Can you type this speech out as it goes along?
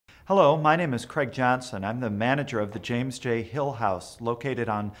Hello, my name is Craig Johnson. I'm the manager of the James J. Hill House, located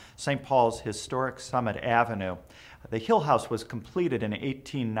on St. Paul's historic Summit Avenue. The Hill House was completed in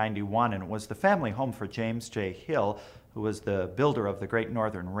 1891 and it was the family home for James J. Hill, who was the builder of the Great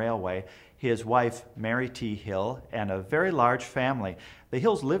Northern Railway, his wife Mary T. Hill, and a very large family. The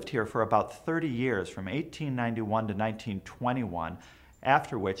Hills lived here for about 30 years, from 1891 to 1921.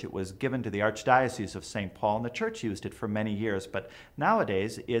 After which it was given to the Archdiocese of St. Paul, and the church used it for many years. But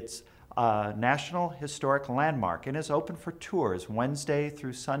nowadays it's a National Historic Landmark and is open for tours Wednesday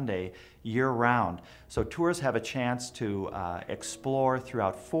through Sunday year-round. So tours have a chance to explore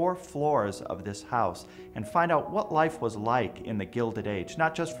throughout 4 floors of this house and find out what life was like in the Gilded Age,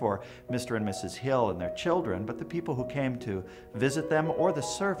 not just for Mr. and Mrs. Hill and their children, but the people who came to visit them or the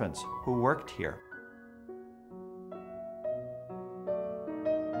servants who worked here.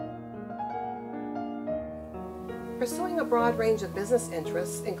 Pursuing a broad range of business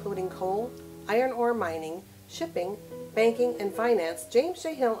interests, including coal, iron ore mining, shipping, banking, and finance, James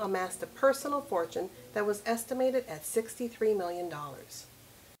J. Hill amassed a personal fortune that was estimated at $63 million.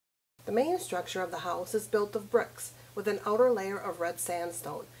 The main structure of the house is built of bricks, with an outer layer of red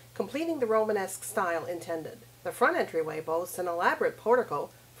sandstone, completing the Romanesque style intended. The front entryway boasts an elaborate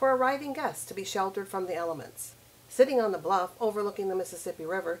portico for arriving guests to be sheltered from the elements. Sitting on the bluff overlooking the Mississippi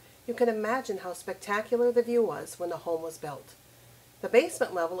River, you can imagine how spectacular the view was when the home was built. The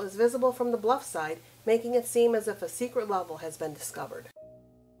basement level is visible from the bluff side, making it seem as if a secret level has been discovered.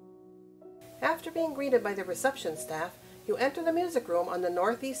 After being greeted by the reception staff, you enter the music room on the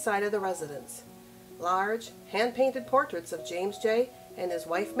northeast side of the residence. Large, hand-painted portraits of James J. and his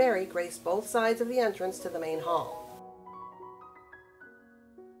wife Mary grace both sides of the entrance to the main hall.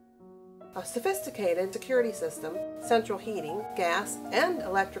 A sophisticated security system, central heating, gas, and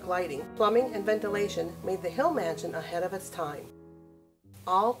electric lighting, plumbing, and ventilation made the Hill Mansion ahead of its time.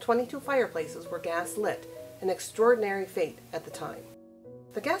 All 22 fireplaces were gas lit, an extraordinary feat at the time.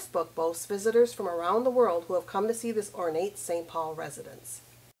 The guest book boasts visitors from around the world who have come to see this ornate St. Paul residence.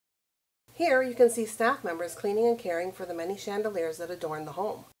 Here you can see staff members cleaning and caring for the many chandeliers that adorn the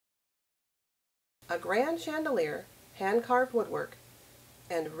home. A grand chandelier, hand-carved woodwork,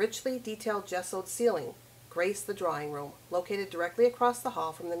 and richly detailed gessoed ceiling grace the drawing room, located directly across the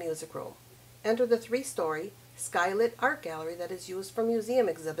hall from the music room. Enter the 3-story, skylit art gallery that is used for museum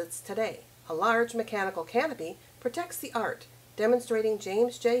exhibits today. A large mechanical canopy protects the art, demonstrating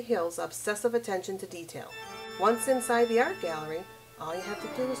James J. Hill's obsessive attention to detail. Once inside the art gallery, all you have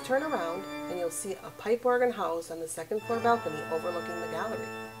to do is turn around and you'll see a pipe organ housed on the 2nd floor balcony overlooking the gallery.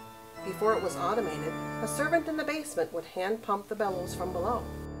 Before it was automated, a servant in the basement would hand pump the bellows from below.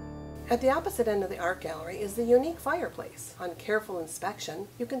 At the opposite end of the art gallery is the unique fireplace. On careful inspection,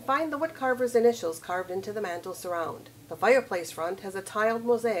 you can find the woodcarver's initials carved into the mantel surround. The fireplace front has a tiled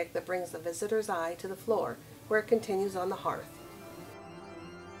mosaic that brings the visitor's eye to the floor, where it continues on the hearth.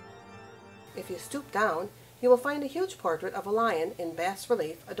 If you stoop down, you will find a huge portrait of a lion in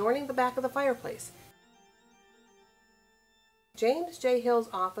bas-relief adorning the back of the fireplace. James J. Hill's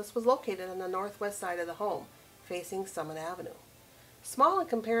office was located on the northwest side of the home, facing Summit Avenue. Small in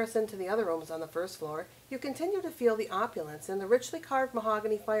comparison to the other rooms on the 1st floor, you continue to feel the opulence in the richly carved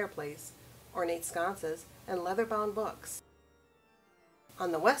mahogany fireplace, ornate sconces, and leather-bound books.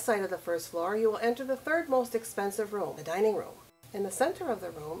 On the west side of the 1st floor, you will enter the 3rd most expensive room, the dining room. In the center of the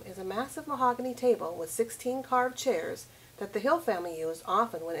room is a massive mahogany table with 16 carved chairs that the Hill family used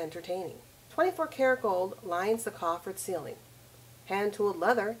often when entertaining. 24-karat gold lines the coffered ceiling. Hand-tooled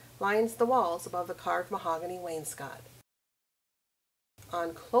leather lines the walls above the carved mahogany wainscot.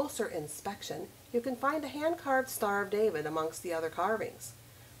 On closer inspection, you can find a hand-carved Star of David amongst the other carvings.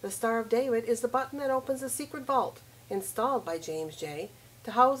 The Star of David is the button that opens a secret vault, installed by James J.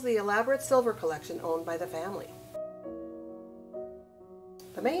 to house the elaborate silver collection owned by the family.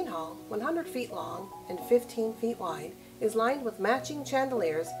 The main hall, 100 feet long and 15 feet wide, is lined with matching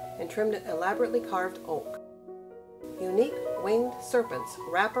chandeliers and trimmed in elaborately carved oak. Unique winged serpents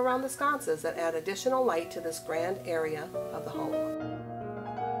wrap around the sconces that add additional light to this grand area of the home.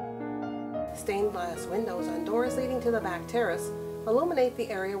 Stained glass windows on doors leading to the back terrace illuminate the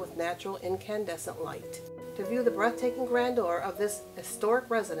area with natural incandescent light. To view the breathtaking grandeur of this historic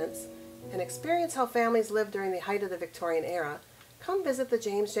residence and experience how families lived during the height of the Victorian era, come visit the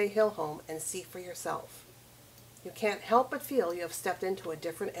James J. Hill home and see for yourself. You can't help but feel you have stepped into a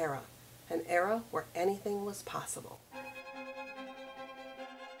different era, an era where anything was possible.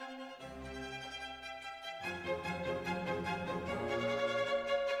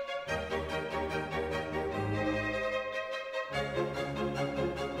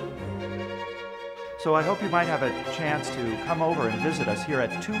 So I hope you might have a chance to come over and visit us here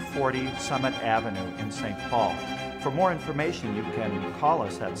at 240 Summit Avenue in St. Paul. For more information, you can call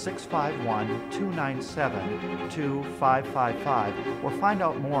us at 651-297-2555 or find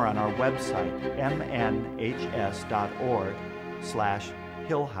out more on our website,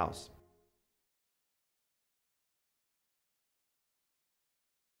 mnhs.org/hillhouse.